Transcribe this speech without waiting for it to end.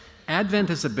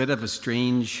Advent is a bit of a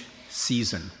strange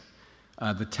season.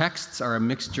 The texts are a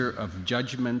mixture of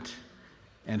judgment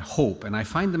and hope, and I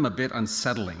find them a bit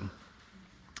unsettling.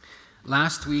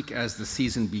 Last week, as the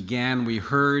season began, we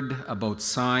heard about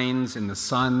signs in the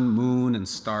sun, moon, and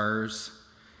stars,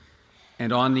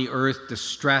 and on the earth,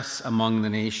 distress among the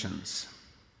nations.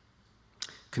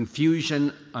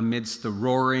 Confusion amidst the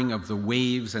roaring of the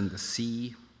waves and the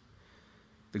sea.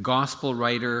 The gospel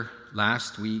writer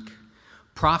last week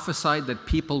prophesied that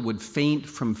people would faint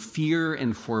from fear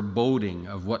and foreboding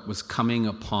of what was coming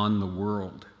upon the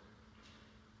world.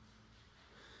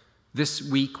 This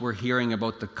week, we're hearing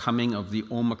about the coming of the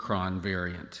Omicron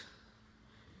variant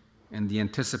and the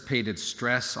anticipated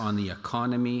stress on the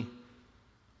economy,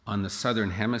 on the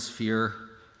southern hemisphere,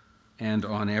 and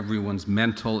on everyone's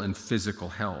mental and physical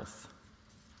health.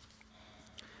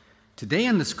 Today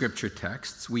in the scripture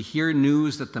texts, we hear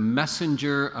news that the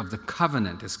messenger of the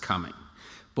covenant is coming.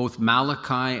 Both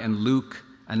Malachi and Luke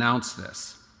announce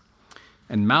this.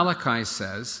 And Malachi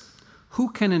says, "Who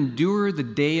can endure the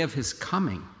day of his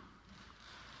coming?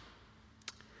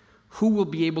 Who will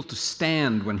be able to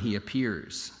stand when he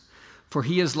appears? For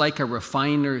he is like a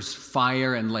refiner's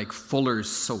fire and like fuller's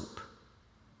soap."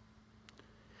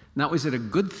 Now, is it a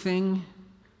good thing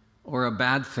or a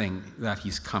bad thing that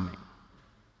he's coming?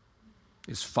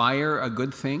 Is fire a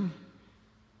good thing?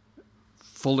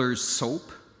 Fuller's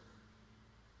soap?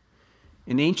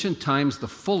 In ancient times, the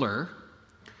fuller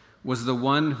was the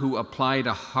one who applied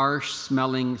a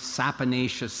harsh-smelling,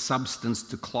 saponaceous substance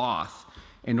to cloth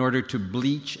in order to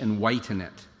bleach and whiten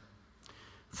it.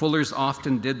 Fullers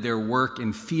often did their work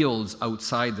in fields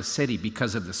outside the city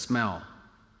because of the smell.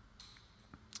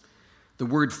 The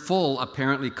word full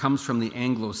apparently comes from the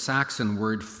Anglo-Saxon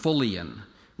word fullion,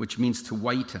 which means to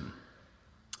whiten.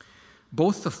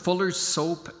 Both the fuller's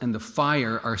soap and the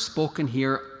fire are spoken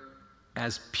here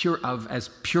as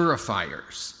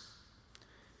purifiers.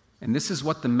 And this is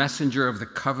what the messenger of the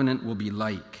covenant will be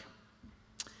like.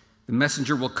 The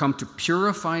messenger will come to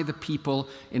purify the people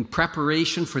in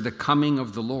preparation for the coming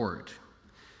of the Lord.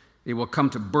 They will come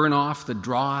to burn off the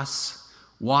dross,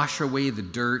 wash away the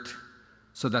dirt,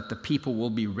 so that the people will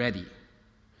be ready.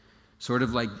 Sort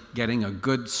of like getting a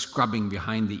good scrubbing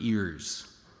behind the ears.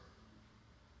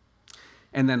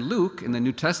 And then Luke, in the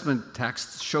New Testament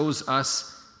text, shows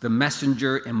us the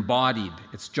messenger embodied.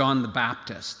 It's John the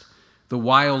Baptist, the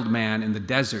wild man in the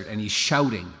desert, and he's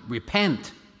shouting,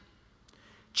 "Repent!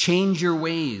 Change your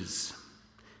ways.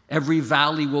 Every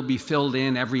valley will be filled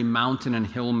in, every mountain and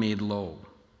hill made low."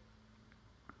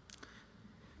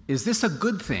 Is this a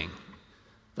good thing,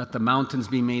 that the mountains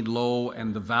be made low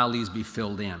and the valleys be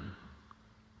filled in?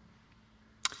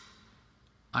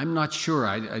 I'm not sure.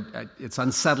 It's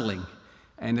unsettling,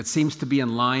 and it seems to be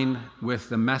in line with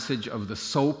the message of the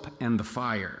soap and the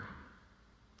fire.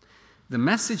 The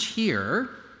message here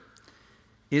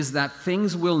is that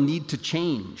things will need to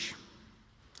change.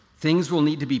 Things will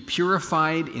need to be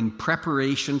purified in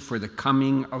preparation for the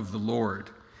coming of the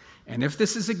Lord. And if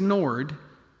this is ignored,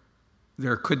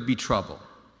 there could be trouble.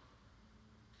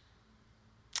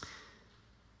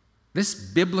 This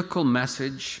biblical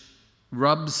message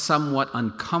rubs somewhat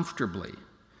uncomfortably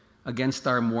against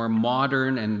our more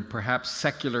modern and perhaps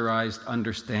secularized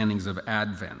understandings of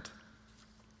Advent.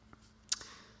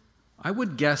 I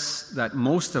would guess that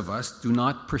most of us do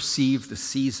not perceive the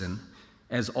season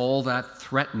as all that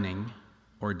threatening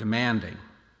or demanding.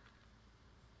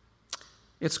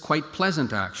 It's quite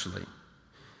pleasant, actually.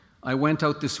 I went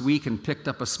out this week and picked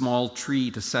up a small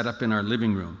tree to set up in our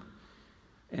living room.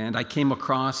 And I came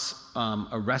across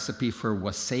a recipe for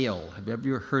wassail. Have you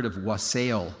ever heard of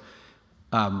wassail?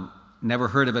 Never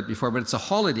heard of it before, but it's a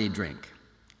holiday drink.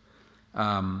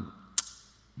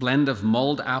 Blend of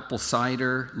mulled apple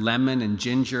cider, lemon, and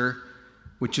ginger,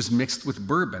 which is mixed with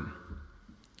bourbon.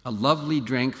 A lovely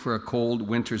drink for a cold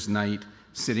winter's night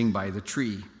sitting by the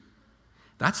tree.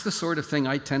 That's the sort of thing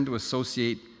I tend to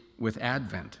associate with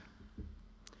Advent.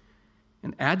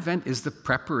 And Advent is the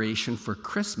preparation for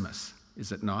Christmas,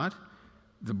 is it not?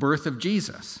 The birth of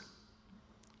Jesus.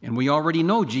 And we already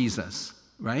know Jesus,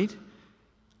 right?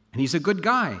 And he's a good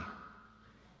guy.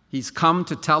 He's come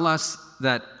to tell us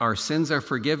that our sins are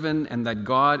forgiven and that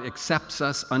God accepts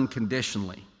us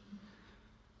unconditionally.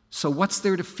 So what's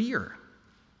there to fear?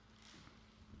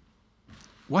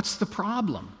 What's the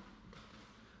problem?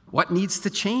 What needs to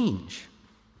change?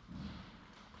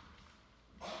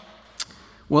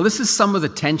 Well, this is some of the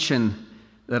tension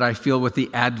that I feel with the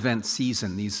Advent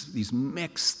season, these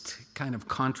mixed, kind of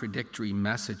contradictory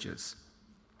messages.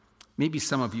 Maybe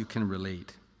some of you can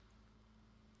relate.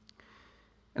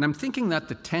 And I'm thinking that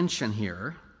the tension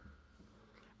here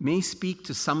may speak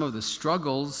to some of the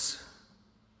struggles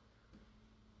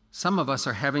some of us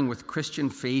are having with Christian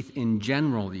faith in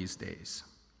general these days.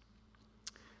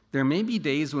 There may be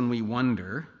days when we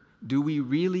wonder, do we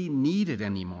really need it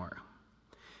anymore?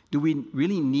 Do we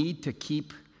really need to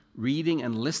keep reading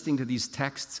and listening to these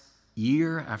texts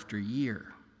year after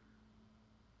year?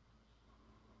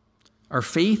 Are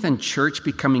faith and church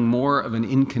becoming more of an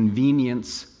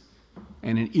inconvenience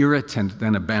and an irritant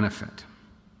than a benefit?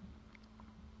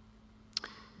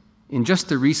 In just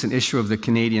the recent issue of the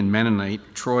Canadian Mennonite,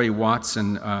 Troy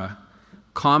Watson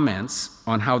comments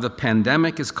on how the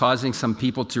pandemic is causing some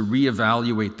people to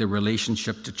reevaluate their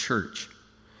relationship to church.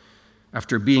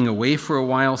 After being away for a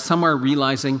while, some are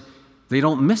realizing they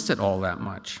don't miss it all that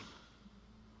much.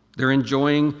 They're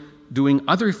enjoying doing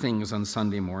other things on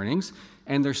Sunday mornings,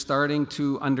 and they're starting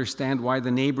to understand why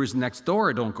the neighbors next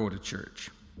door don't go to church.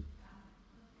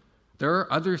 There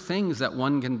are other things that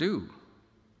one can do.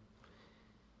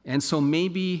 And so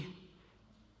maybe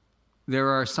there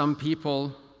are some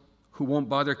people who won't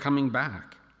bother coming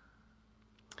back.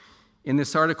 In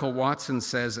this article, Watson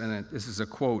says, and this is a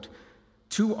quote,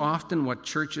 "Too often what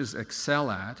churches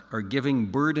excel at are giving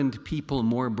burdened people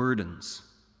more burdens.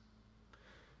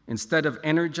 Instead of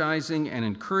energizing and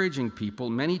encouraging people,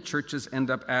 many churches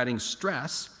end up adding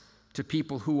stress to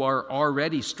people who are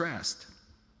already stressed.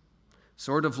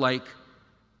 Sort of like,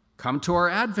 come to our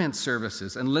Advent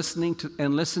services and listen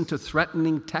to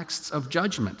threatening texts of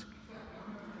judgment.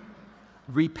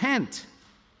 Repent.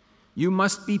 You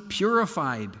must be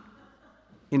purified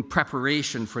in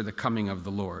preparation for the coming of the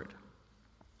Lord."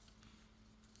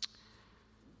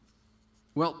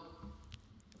 Well,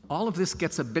 all of this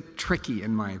gets a bit tricky,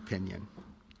 in my opinion.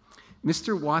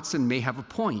 Mr. Watson may have a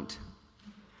point,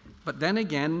 but then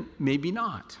again, maybe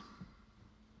not.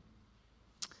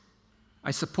 I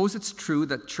suppose it's true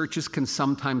that churches can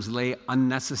sometimes lay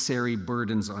unnecessary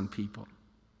burdens on people.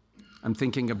 I'm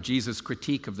thinking of Jesus'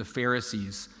 critique of the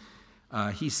Pharisees.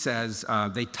 He says,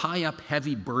 they tie up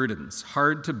heavy burdens,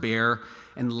 hard to bear,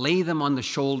 and lay them on the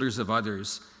shoulders of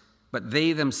others, but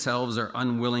they themselves are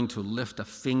unwilling to lift a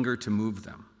finger to move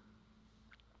them.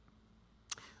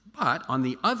 But on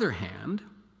the other hand,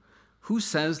 who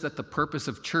says that the purpose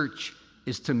of church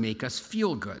is to make us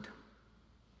feel good?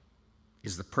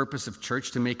 Is the purpose of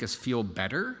church to make us feel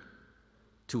better?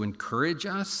 To encourage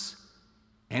us,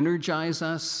 energize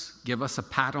us, give us a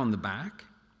pat on the back?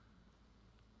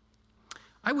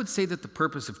 I would say that the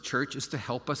purpose of church is to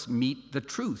help us meet the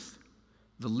truth,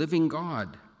 the living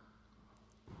God,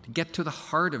 to get to the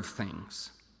heart of things,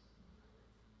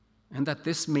 and that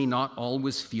this may not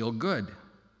always feel good.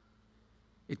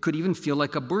 It could even feel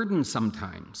like a burden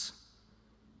sometimes,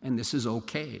 and this is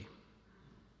okay.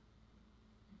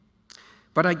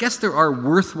 But I guess there are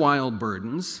worthwhile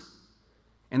burdens,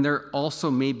 and there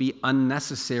also may be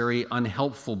unnecessary,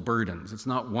 unhelpful burdens. It's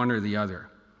not one or the other.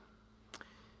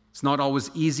 It's not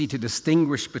always easy to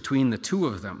distinguish between the two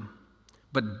of them.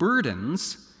 But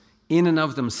burdens, in and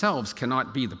of themselves,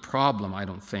 cannot be the problem, I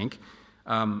don't think,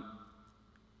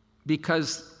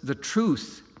 because the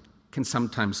truth can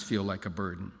sometimes feel like a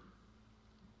burden.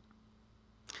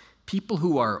 People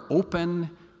who are open,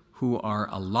 who are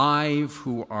alive,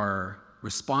 who are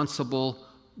responsible,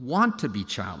 want to be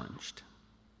challenged.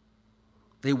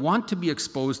 They want to be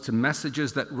exposed to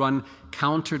messages that run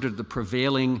counter to the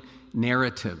prevailing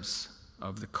narratives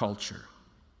of the culture.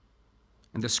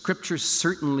 And the scriptures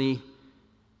certainly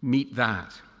meet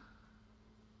that.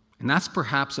 And that's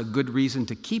perhaps a good reason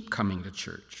to keep coming to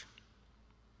church.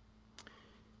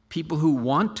 People who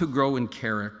want to grow in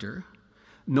character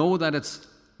know that it's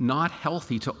not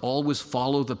healthy to always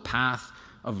follow the path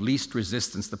of least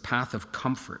resistance, the path of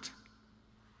comfort.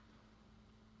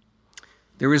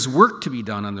 There is work to be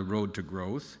done on the road to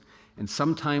growth, and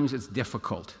sometimes it's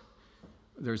difficult.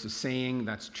 There's a saying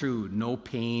that's true, no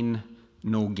pain,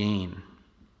 no gain.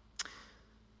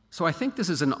 So I think this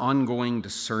is an ongoing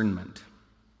discernment.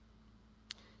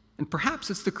 And perhaps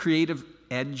it's the creative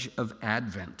edge of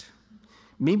Advent.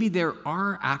 Maybe there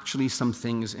are actually some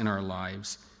things in our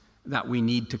lives that we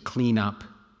need to clean up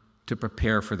to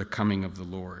prepare for the coming of the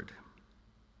Lord.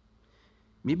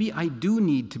 Maybe I do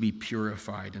need to be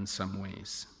purified in some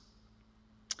ways.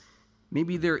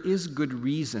 Maybe there is good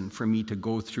reason for me to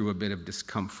go through a bit of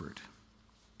discomfort.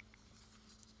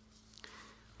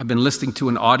 I've been listening to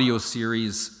an audio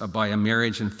series by a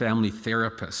marriage and family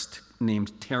therapist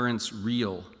named Terrence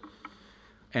Real.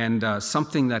 And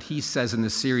something that he says in the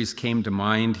series came to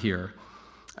mind here.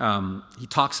 He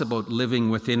talks about living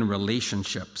within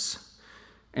relationships.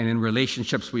 And in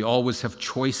relationships, we always have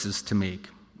choices to make.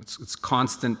 It's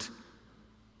constant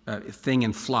thing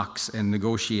in flux and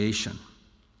negotiation.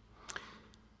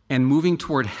 And moving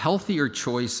toward healthier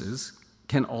choices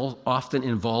can often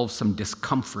involve some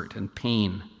discomfort and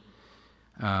pain.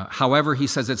 However, he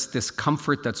says it's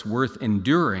discomfort that's worth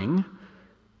enduring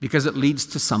because it leads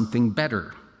to something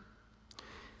better.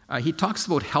 He talks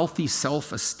about healthy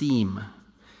self-esteem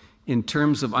in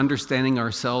terms of understanding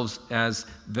ourselves as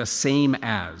the same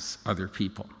as other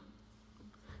people.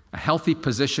 A healthy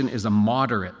position is a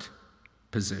moderate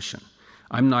position.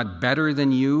 I'm not better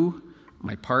than you,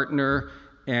 my partner,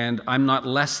 and I'm not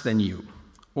less than you,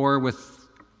 or with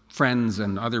friends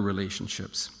and other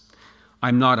relationships.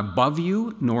 I'm not above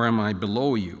you, nor am I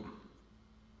below you.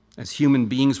 As human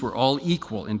beings, we're all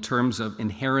equal in terms of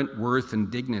inherent worth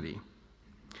and dignity.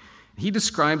 He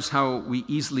describes how we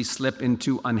easily slip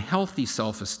into unhealthy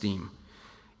self-esteem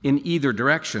in either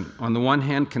direction. On the one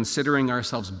hand, considering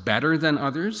ourselves better than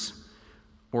others,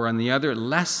 or on the other,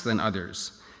 less than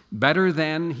others. Better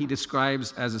than, he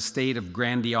describes as a state of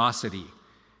grandiosity.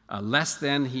 Less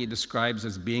than, he describes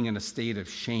as being in a state of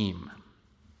shame.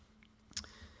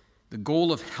 The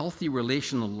goal of healthy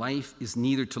relational life is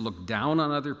neither to look down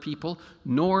on other people,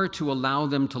 nor to allow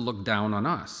them to look down on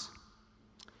us.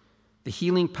 The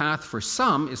healing path for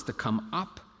some is to come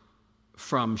up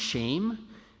from shame,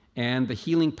 and the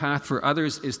healing path for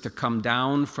others is to come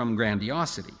down from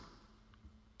grandiosity.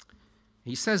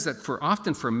 He says that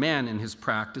often for men in his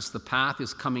practice, the path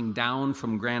is coming down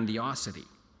from grandiosity.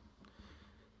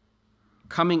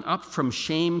 Coming up from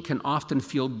shame can often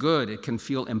feel good. It can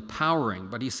feel empowering.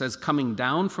 But he says coming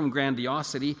down from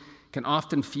grandiosity can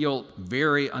often feel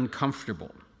very uncomfortable.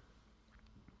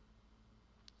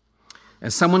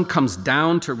 As someone comes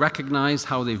down to recognize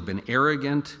how they've been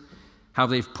arrogant, how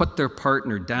they've put their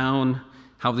partner down,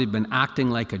 how they've been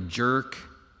acting like a jerk,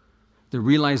 the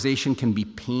realization can be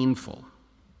painful.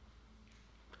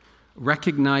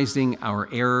 Recognizing our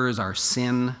errors, our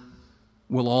sin,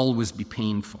 will always be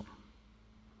painful.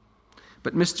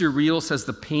 But Mr. Reel says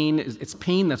it's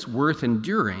pain that's worth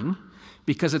enduring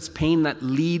because it's pain that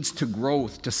leads to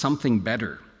growth, to something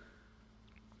better.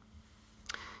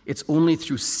 It's only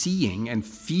through seeing and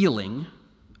feeling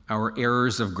our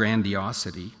errors of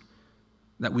grandiosity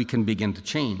that we can begin to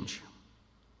change.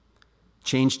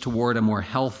 Change toward a more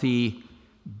healthy,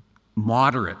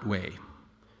 moderate way,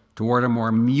 toward a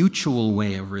more mutual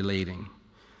way of relating,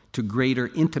 to greater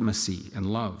intimacy and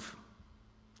love.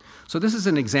 So this is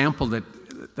an example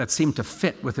that seemed to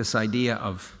fit with this idea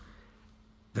of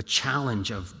the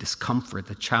challenge of discomfort,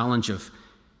 the challenge of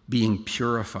being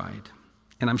purified.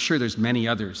 And I'm sure there's many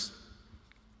others.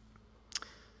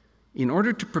 In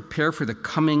order to prepare for the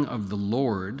coming of the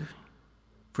Lord,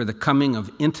 for the coming of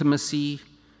intimacy,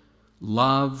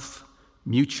 love,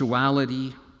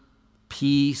 mutuality,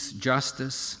 peace,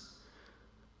 justice,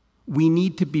 we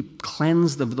need to be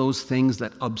cleansed of those things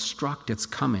that obstruct its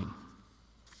coming.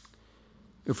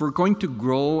 If we're going to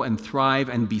grow and thrive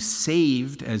and be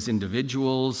saved as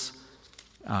individuals,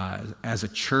 as a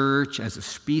church, as a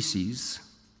species,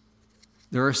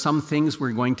 there are some things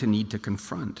we're going to need to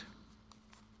confront.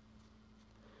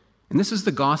 And this is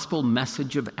the gospel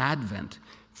message of Advent.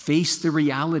 Face the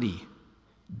reality.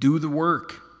 Do the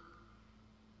work.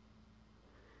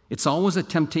 It's always a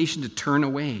temptation to turn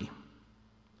away.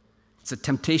 It's a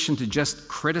temptation to just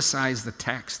criticize the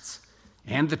texts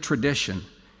and the tradition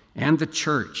and the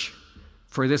church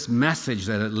for this message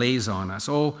that it lays on us.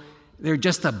 Oh, they're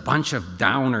just a bunch of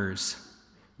downers,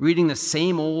 reading the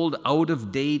same old,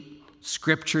 out-of-date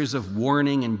scriptures of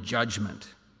warning and judgment.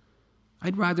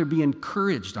 I'd rather be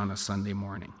encouraged on a Sunday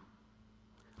morning.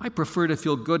 I prefer to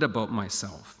feel good about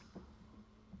myself.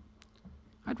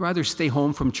 I'd rather stay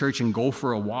home from church and go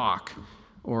for a walk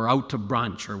or out to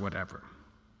brunch or whatever.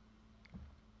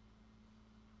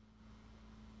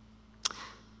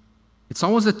 It's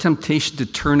always a temptation to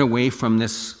turn away from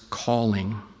this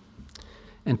calling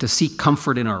and to seek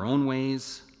comfort in our own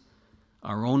ways,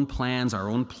 our own plans, our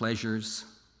own pleasures,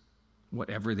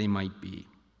 whatever they might be.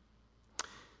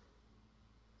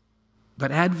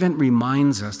 But Advent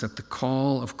reminds us that the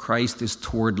call of Christ is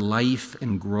toward life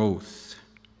and growth,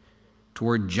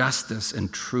 toward justice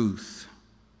and truth,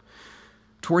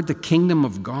 toward the kingdom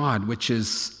of God, which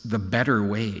is the better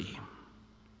way,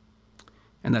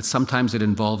 and that sometimes it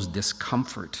involves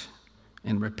discomfort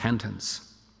and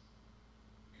repentance.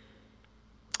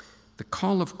 The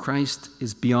call of Christ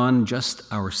is beyond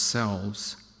just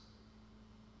ourselves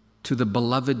to the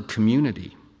beloved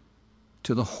community,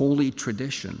 to the holy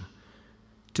tradition,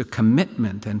 to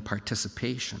commitment and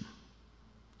participation,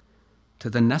 to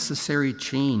the necessary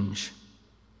change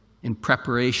in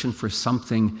preparation for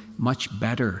something much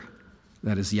better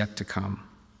that is yet to come.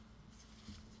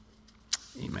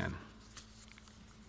 Amen.